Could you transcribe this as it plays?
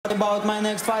about my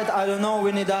next fight, I don't know.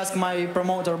 We need to ask my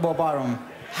promoter, Bob Arum.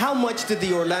 How much did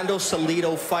the Orlando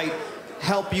Salido fight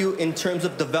help you in terms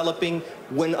of developing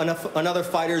when another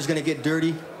fighter is going to get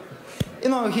dirty? You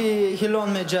know, he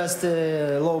learned me just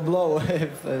low blow,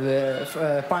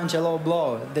 punch a low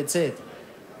blow. That's it.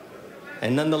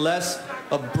 And nonetheless,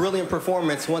 a brilliant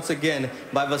performance once again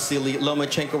by Vasyly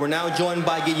Lomachenko. We're now joined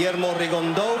by Guillermo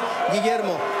Rigondeaux.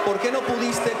 Guillermo, ¿por qué no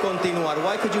pudiste continuar?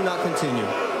 Why could you not continue?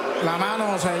 La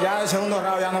mano, o sea, ya el segundo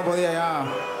round ya no podía ya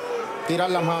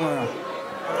tirar las manos.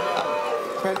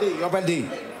 Yo perdí.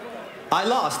 I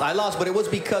lost, but it was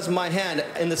because my hand,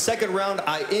 in the second round,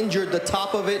 I injured the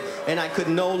top of it, and I could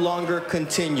no longer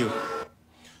continue.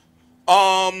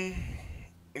 The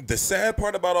sad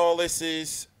part about all this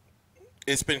is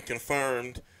it's been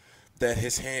confirmed that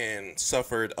his hand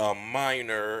suffered a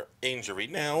minor injury.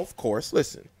 Now, of course,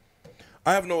 listen,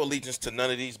 I have no allegiance to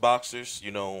none of these boxers.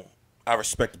 You know, I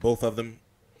respect both of them.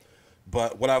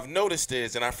 But what I've noticed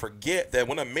is, and I forget that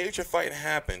when a major fight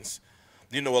happens,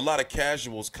 you know, a lot of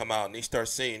casuals come out and they start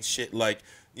saying shit like,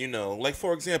 you know, like,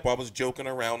 for example, I was joking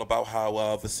around about how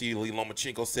Vasyly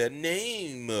Lomachenko said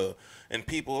name. And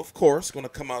people, of course, going to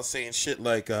come out saying shit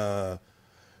like,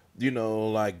 you know,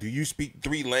 like, do you speak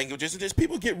 3 languages? And just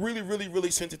people get really, really,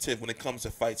 really sensitive when it comes to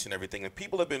fights and everything. And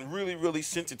people have been really, really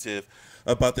sensitive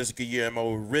about this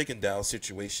Guillermo Rigondeaux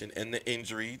situation and the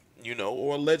injury, you know,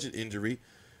 or alleged injury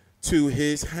to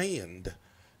his hand.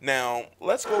 Now,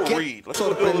 let's go read. Let's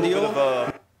go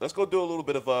do a little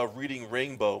bit of reading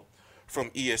Rainbow from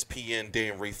ESPN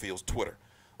Dan Rayfield's Twitter.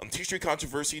 I'm TstreeT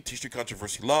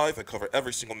Controversy Live. I cover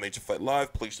every single major fight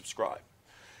live. Please subscribe.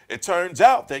 It turns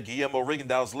out that Guillermo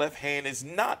Rigondeaux's left hand is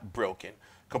not broken.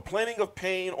 Complaining of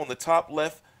pain on the top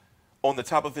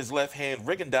of his left hand,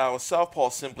 Rigondeaux' southpaw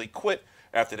simply quit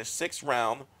after the 6th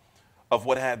round of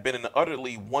what had been an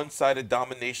utterly one-sided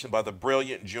domination by the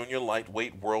brilliant junior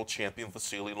lightweight world champion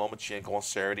Vasyly Lomachenko on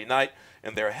Saturday night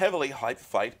in their heavily hyped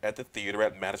fight at the theater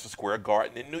at Madison Square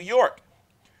Garden in New York.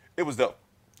 It was the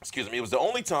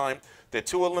only time that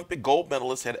 2 Olympic gold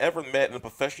medalists had ever met in a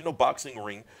professional boxing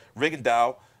ring.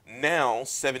 Rigondeaux, now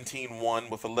 17-1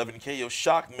 with 11 KOs,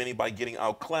 shocked many by getting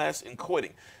outclassed and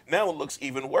quitting. Now it looks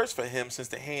even worse for him since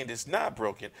the hand is not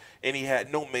broken and he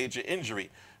had no major injury.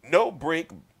 No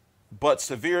break, but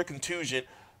severe contusion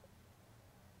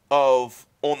on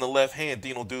the left hand.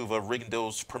 Dino Duva,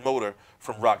 Rigondeaux's promoter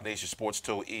from Rock Nation Sports,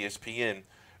 told ESPN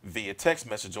via text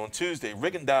message on Tuesday.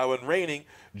 Rigondeaux, and reigning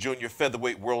junior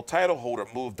featherweight world title holder,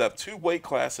 moved up 2 weight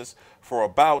classes for a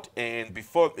bout, and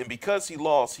because he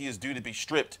lost, he is due to be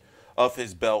stripped of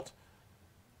his belt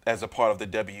as a part of the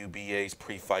WBA's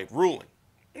pre-fight ruling.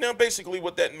 Now, basically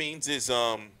what that means is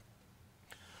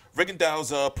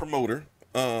Rigondeaux's promoter,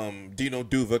 Dino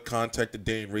Duva, contacted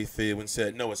Dan Rayfield and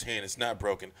said, no, his hand is not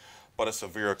broken, but a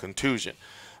severe contusion.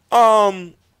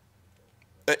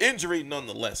 An injury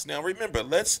nonetheless. Now, remember,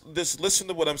 let's just listen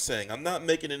to what I'm saying. I'm not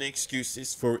making any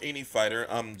excuses for any fighter.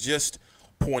 I'm just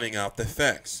pointing out the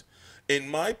facts. In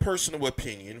my personal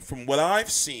opinion, from what I've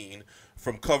seen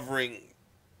from covering,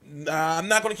 I'm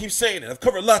not going to keep saying it. I've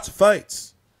covered lots of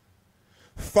fights.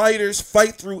 Fighters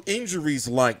fight through injuries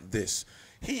like this.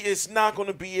 He is not going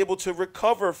to be able to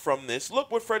recover from this. Look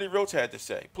what Freddie Roach had to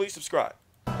say. Please subscribe.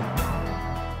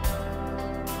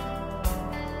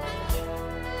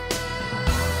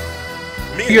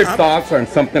 Your thoughts on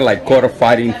something like Cotto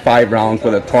fighting 5 rounds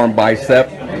with a torn bicep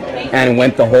and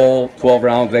went the whole 12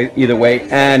 rounds either way,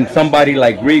 and somebody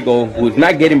like Rigo who's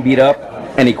not getting beat up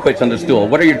and he quits on the stool.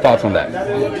 What are your thoughts on that?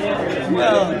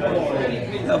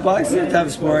 Well, boxing is a tough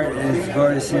sport, and of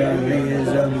course, you know, the thing is,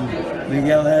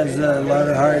 Miguel has a lot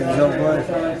of heart and so forth.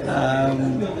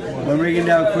 When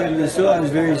Rigondeaux quit in the stool, I was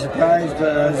very surprised,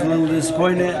 but I was a little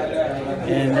disappointed,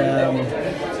 and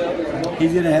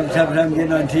he's going to have a tough time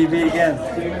getting on TV again.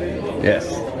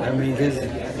 Yes. I mean, because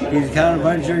he's a counter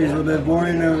puncher, he's a little bit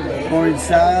boring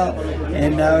style,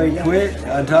 and now he quit.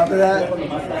 On top of that,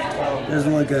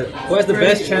 doesn't look good. Who has the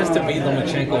best chance to beat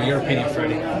Lomachenko, in your opinion,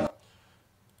 Freddie?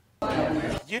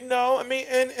 You know, I mean,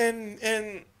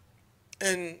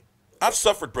 and I've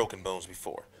suffered broken bones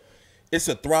before. It's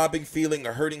a throbbing feeling,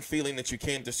 a hurting feeling that you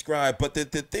can't describe. But the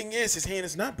thing is, his hand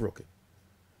is not broken.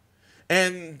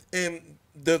 And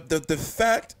the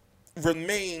fact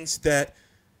remains that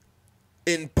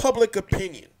in public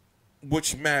opinion,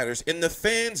 which matters, in the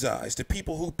fans' eyes, the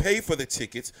people who pay for the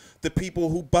tickets, the people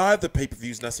who buy the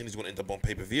pay-per-views, not saying he's going to end up on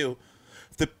pay-per-view,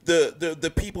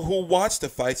 the people who watch the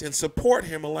fights and support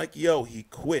him are like, yo, he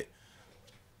quit.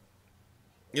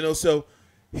 You know, so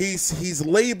he's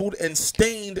labeled and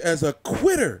stained as a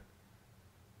quitter.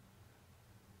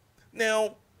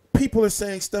 Now, people are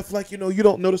saying stuff like, you know, you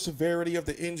don't know the severity of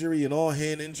the injury and all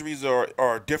hand injuries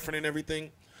are different and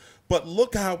everything. But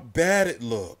look how bad it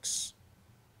looks.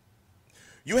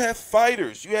 You have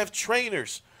fighters, you have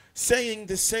trainers saying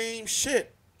the same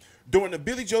shit during the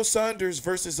Billy Joe Saunders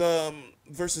versus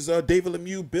David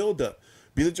Lemieux buildup.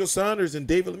 Billy Joe Saunders and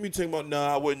David Lemieux talking about,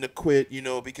 nah, I wouldn't have quit, you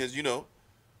know, because, you know,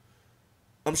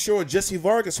 I'm sure Jesse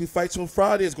Vargas, who fights on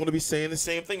Friday, is going to be saying the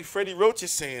same thing. Freddie Roach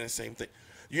is saying the same thing.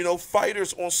 You know,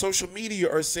 fighters on social media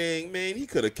are saying, man, he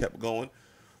could have kept going,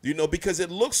 you know, because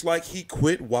it looks like he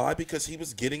quit. Why? Because he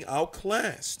was getting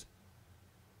outclassed.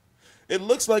 It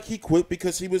looks like he quit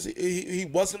because he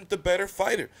wasn't the better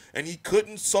fighter and he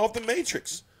couldn't solve the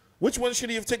matrix. Which one should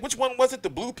he have taken? Which one was it, the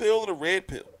blue pill or the red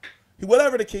pill?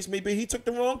 Whatever the case may be, he took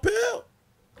the wrong pill.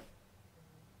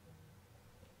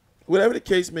 Whatever the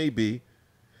case may be,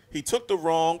 he took the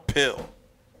wrong pill.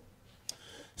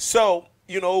 So,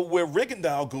 you know, where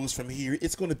Rigondeaux goes from here,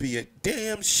 it's going to be a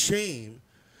damn shame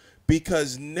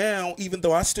because now, even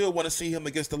though I still want to see him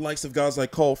against the likes of guys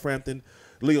like Cole Frampton,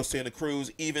 Leo Santa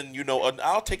Cruz, even, you know,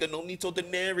 I'll take a Nonito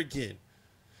Donaire again.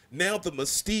 Now the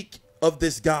mystique of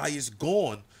this guy is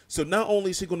gone. So not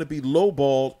only is he going to be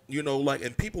lowballed, you know, like,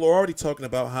 and people are already talking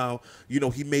about how, you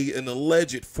know, he made an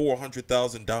alleged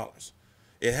 $400,000.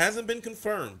 It hasn't been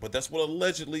confirmed, but that's what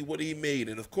allegedly what he made.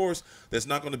 And of course, there's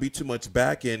not going to be too much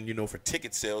back end, you know, for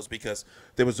ticket sales because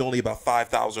there was only about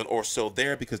 5,000 or so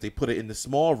there because they put it in the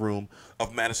small room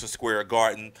of Madison Square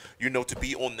Garden, you know, to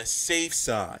be on the safe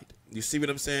side. You see what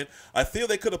I'm saying? I feel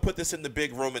they could have put this in the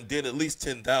big room and did at least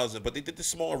 10,000, but they did the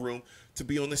small room to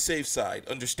be on the safe side.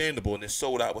 Understandable, and it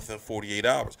sold out within 48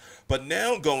 hours. But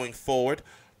now going forward,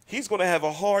 he's going to have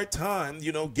a hard time,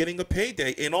 you know, getting a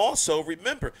payday. And also,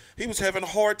 remember, he was having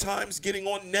hard times getting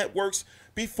on networks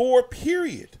before,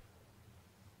 period.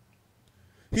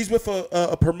 He's with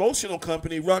a promotional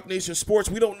company, Rock Nation Sports.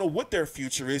 We don't know what their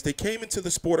future is. They came into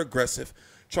the sport aggressive,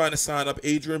 trying to sign up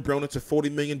Adrian Broner to $40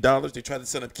 million. They tried to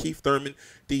sign up Keith Thurman,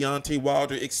 Deontay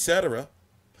Wilder, etc.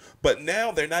 But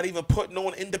now they're not even putting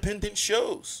on independent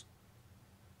shows.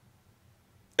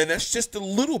 And that's just a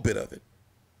little bit of it.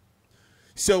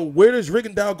 So where does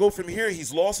Rigondeaux go from here?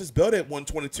 He's lost his belt at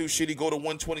 122. Should he go to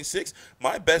 126?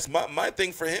 My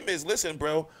thing for him is, listen,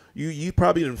 bro, you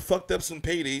probably done fucked up some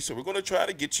paydays, so we're gonna try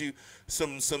to get you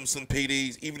some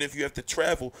paydays, even if you have to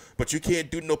travel. But you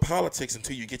can't do no politics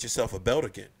until you get yourself a belt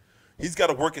again. He's got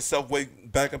to work himself way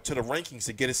back up to the rankings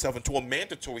to get himself into a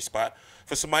mandatory spot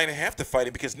for somebody to have to fight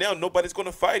him, because now nobody's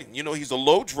gonna fight him. You know, he's a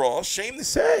low draw. Shame to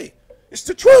say, it's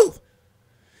the truth.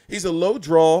 He's a low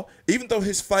draw, even though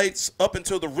his fights up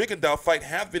until the Rigondeaux fight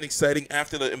have been exciting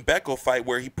after the Mbeko fight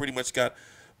where he pretty much got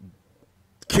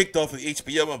kicked off of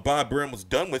HBO and Bob Burnham was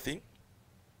done with him.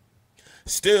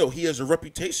 Still, he has a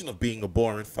reputation of being a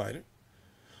boring fighter.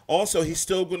 Also, he's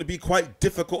still going to be quite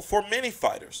difficult for many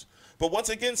fighters. But once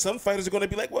again, some fighters are going to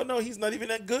be like, well, no, he's not even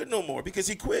that good no more because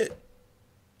he quit.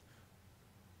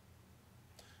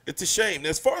 It's a shame. Now,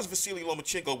 as far as Vasiliy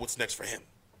Lomachenko, what's next for him?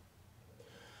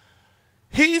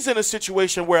 He's in a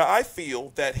situation where I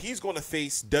feel that he's going to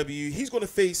face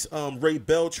Ray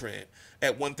Beltran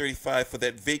at 135 for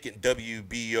that vacant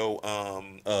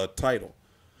WBO title.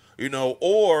 You know,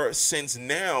 or since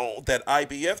now that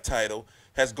IBF title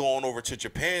has gone over to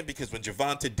Japan, because when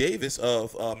Gervonta Davis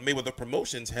of Mayweather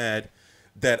Promotions had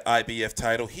that IBF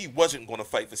title, he wasn't going to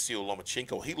fight Vasyl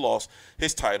Lomachenko. He lost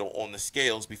his title on the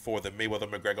scales before the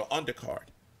Mayweather-McGregor undercard.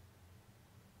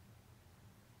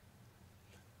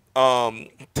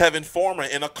 Tevin Farmer,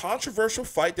 in a controversial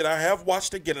fight that I have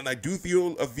watched again, and I do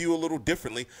view a little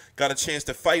differently, got a chance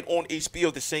to fight on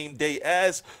HBO the same day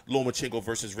as Lomachenko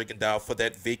versus Rigondeaux for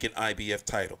that vacant IBF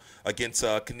title against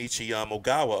Kenichi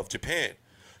Ogawa of Japan.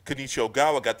 Kenichi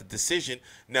Ogawa got the decision.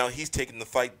 Now he's taking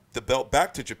the belt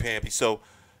back to Japan. So,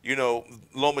 you know,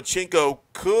 Lomachenko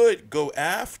could go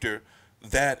after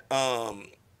that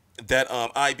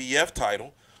IBF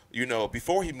title, you know,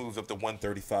 before he moves up to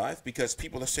 135, because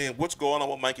people are saying, what's going on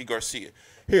with Mikey Garcia?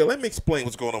 Here, let me explain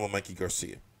what's going on with Mikey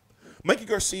Garcia. Mikey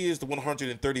Garcia is the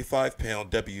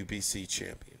 135-pound WBC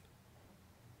champion.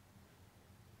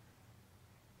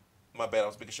 My bad, I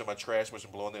was making sure my trash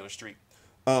wasn't blowing down the street.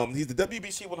 He's the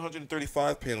WBC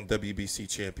 135-pound WBC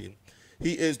champion.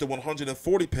 He is the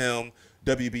 140-pound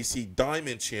WBC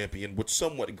Diamond champion, which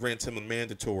somewhat grants him a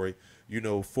mandatory, you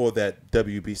know, for that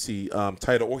WBC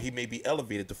title, or he may be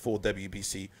elevated to full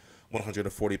WBC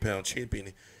 140-pound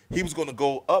champion. He was going to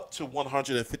go up to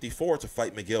 154 to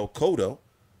fight Miguel Cotto,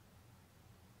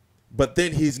 but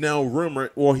then he's now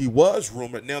rumored, or he was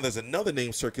rumored, now there's another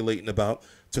name circulating about,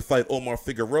 to fight Omar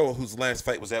Figueroa, whose last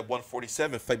fight was at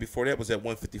 147. Fight before that was at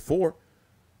 154.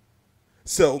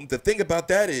 So the thing about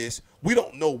that is we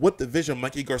don't know what division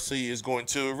Mikey Garcia is going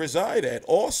to reside at.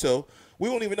 Also, we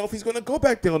don't even know if he's going to go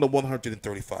back down to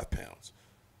 135 pounds.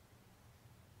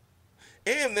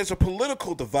 And there's a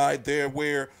political divide there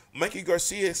where Mikey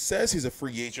Garcia says he's a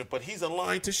free agent, but he's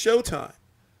aligned to Showtime.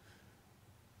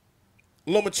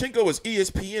 Lomachenko is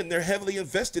ESPN. They're heavily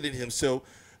invested in him. So,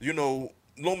 you know,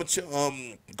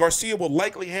 Garcia will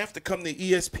likely have to come to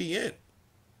ESPN.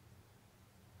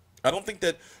 I don't think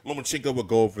that Lomachenko will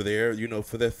go over there, you know,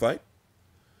 for that fight.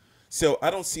 So I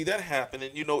don't see that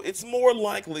happening. You know, it's more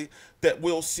likely that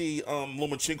we'll see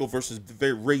Lomachenko versus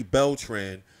Ray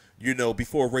Beltran, you know,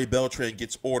 before Ray Beltran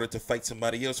gets ordered to fight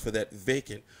somebody else for that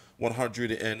vacant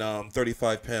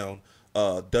 135-pound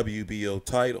WBO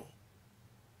title.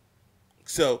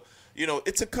 So, you know,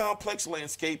 it's a complex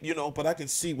landscape, you know, but I can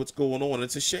see what's going on.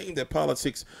 It's a shame that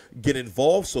politics get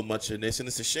involved so much in this, and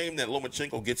it's a shame that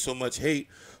Lomachenko gets so much hate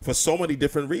for so many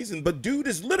different reasons. But dude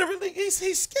is literally,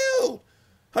 he's skilled.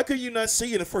 How could you not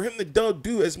see it? And for him to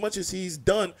do as much as he's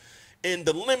done in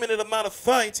the limited amount of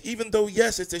fights, even though,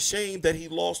 yes, it's a shame that he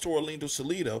lost to Orlando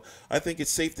Salido, I think it's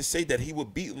safe to say that he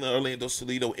would beat Orlando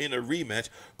Salido in a rematch,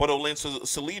 but Orlando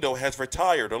Salido has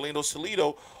retired. Orlando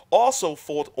Salido also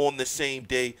fought on the same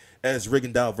day as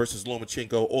Rigondeaux versus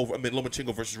Lomachenko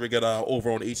Lomachenko versus Rigondeaux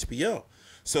over on HBO.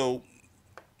 So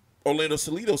Orlando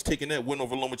Salido's taking that win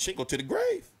over Lomachenko to the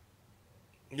grave.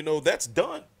 You know, that's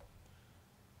done.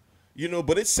 You know,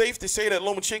 but it's safe to say that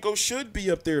Lomachenko should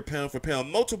be up there pound for pound,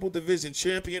 multiple division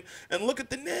champion. And look at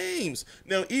the names.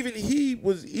 Now, even he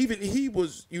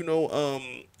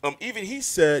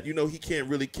said, you know, he can't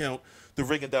really count the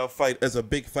Rigondeaux fight as a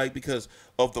big fight because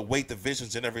of the weight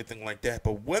divisions and everything like that.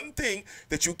 But one thing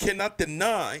that you cannot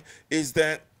deny is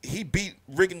that he beat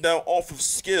Rigondeaux off of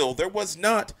skill. There was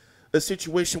not a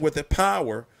situation where the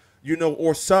power, you know,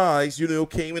 or size, you know,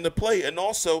 came into play. And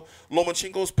also,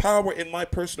 Lomachenko's power, in my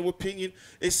personal opinion,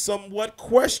 is somewhat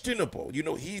questionable. You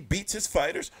know, he beats his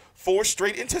fighters 4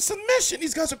 straight into submission.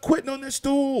 These guys are quitting on their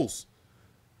stools.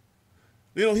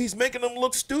 You know, he's making them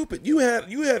look stupid. You had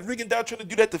Rigondeaux trying to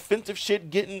do that defensive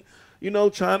shit, getting, you know,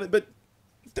 trying to, but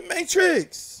the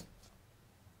Matrix.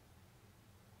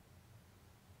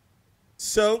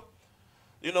 So,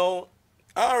 you know,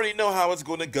 I already know how it's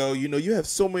going to go. You know, you have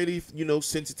so many, you know,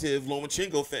 sensitive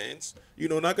Lomachenko fans, you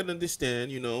know, not going to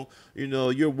understand, you know,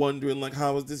 you're wondering, like,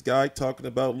 how is this guy talking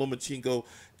about Lomachenko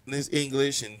and his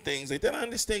English and things like that. I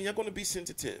understand you're going to be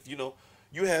sensitive. You know,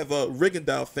 you have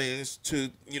Rigondeaux fans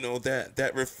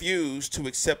that refuse to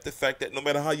accept the fact that no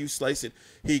matter how you slice it,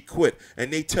 he quit.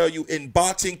 And they tell you in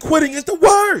boxing, quitting is the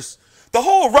worst. The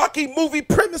whole Rocky movie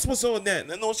premise was on that.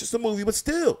 And I know it's just a movie, but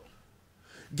still.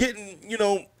 Getting, you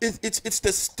know, it's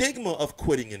the stigma of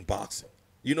quitting in boxing.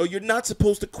 You know, you're not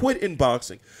supposed to quit in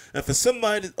boxing. And for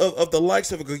somebody of the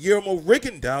likes of Guillermo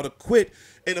Rigondeaux to quit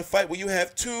in a fight where you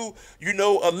have 2, you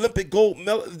know, Olympic gold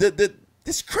medals,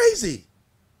 it's crazy.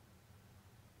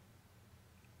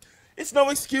 It's no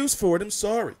excuse for it. I'm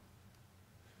sorry.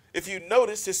 If you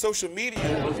notice, his social media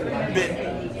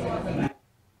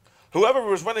whoever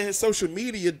was running his social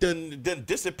media then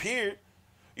disappeared.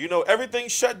 You know, everything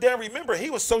shut down. Remember, he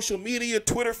was social media,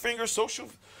 Twitter finger, social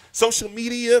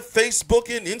media,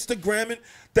 Facebooking, Instagramming.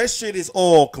 That shit is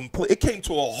all complete. It came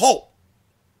to a halt.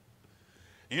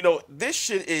 You know, this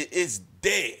shit is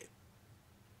dead.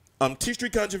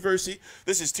 TstreeT Controversy.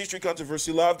 This is TstreeT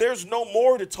Controversy Live. There's no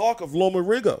more to talk of Loma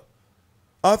Rigo.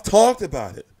 I've talked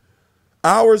about it.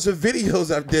 Hours of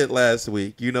videos I did last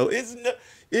week. You know, it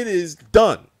is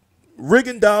done.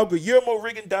 Guillermo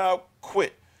Rigondeaux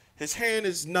quit. His hand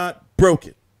is not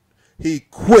broken. He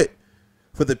quit.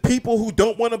 For the people who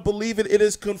don't want to believe it, it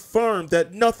is confirmed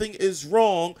that nothing is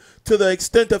wrong to the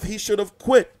extent of he should have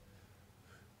quit.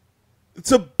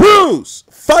 It's a bruise.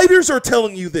 Fighters are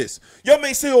telling you this. Y'all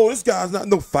may say, oh, this guy's not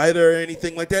no fighter or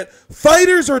anything like that.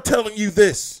 Fighters are telling you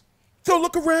this. So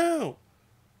look around.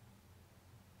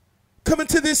 Come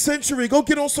into this century. Go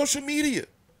get on social media.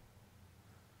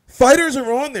 Fighters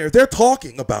are on there. They're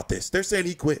talking about this. They're saying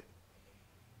he quit.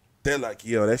 They're like,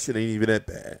 yo, that shit ain't even that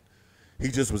bad. He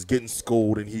just was getting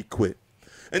schooled and he quit.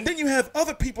 And then you have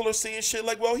other people are saying shit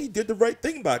like, well, he did the right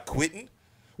thing by quitting.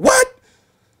 What?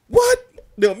 What?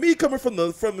 Now, me coming from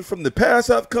the past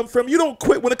I've come from, you don't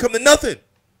quit when it comes to nothing.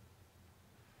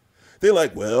 They're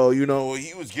like, well, you know,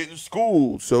 he was getting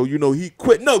schooled, so, you know, he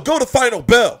quit. No, go to Final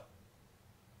Bell.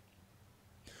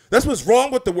 That's what's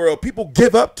wrong with the world. People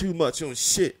give up too much on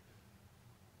shit.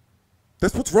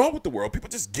 That's what's wrong with the world. People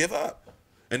just give up.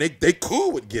 And they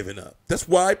cool with giving up. That's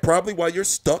probably why you're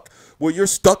stuck where you're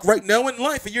stuck right now in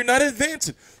life and you're not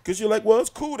advancing. Because you're like, well, it's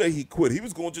cool that he quit. He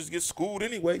was going to just get schooled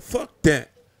anyway. Fuck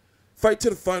that. Fight to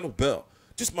the final bell.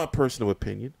 Just my personal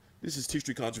opinion. This is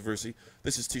TstreeT Controversy.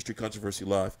 This is TstreeT Controversy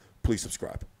Live. Please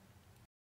subscribe.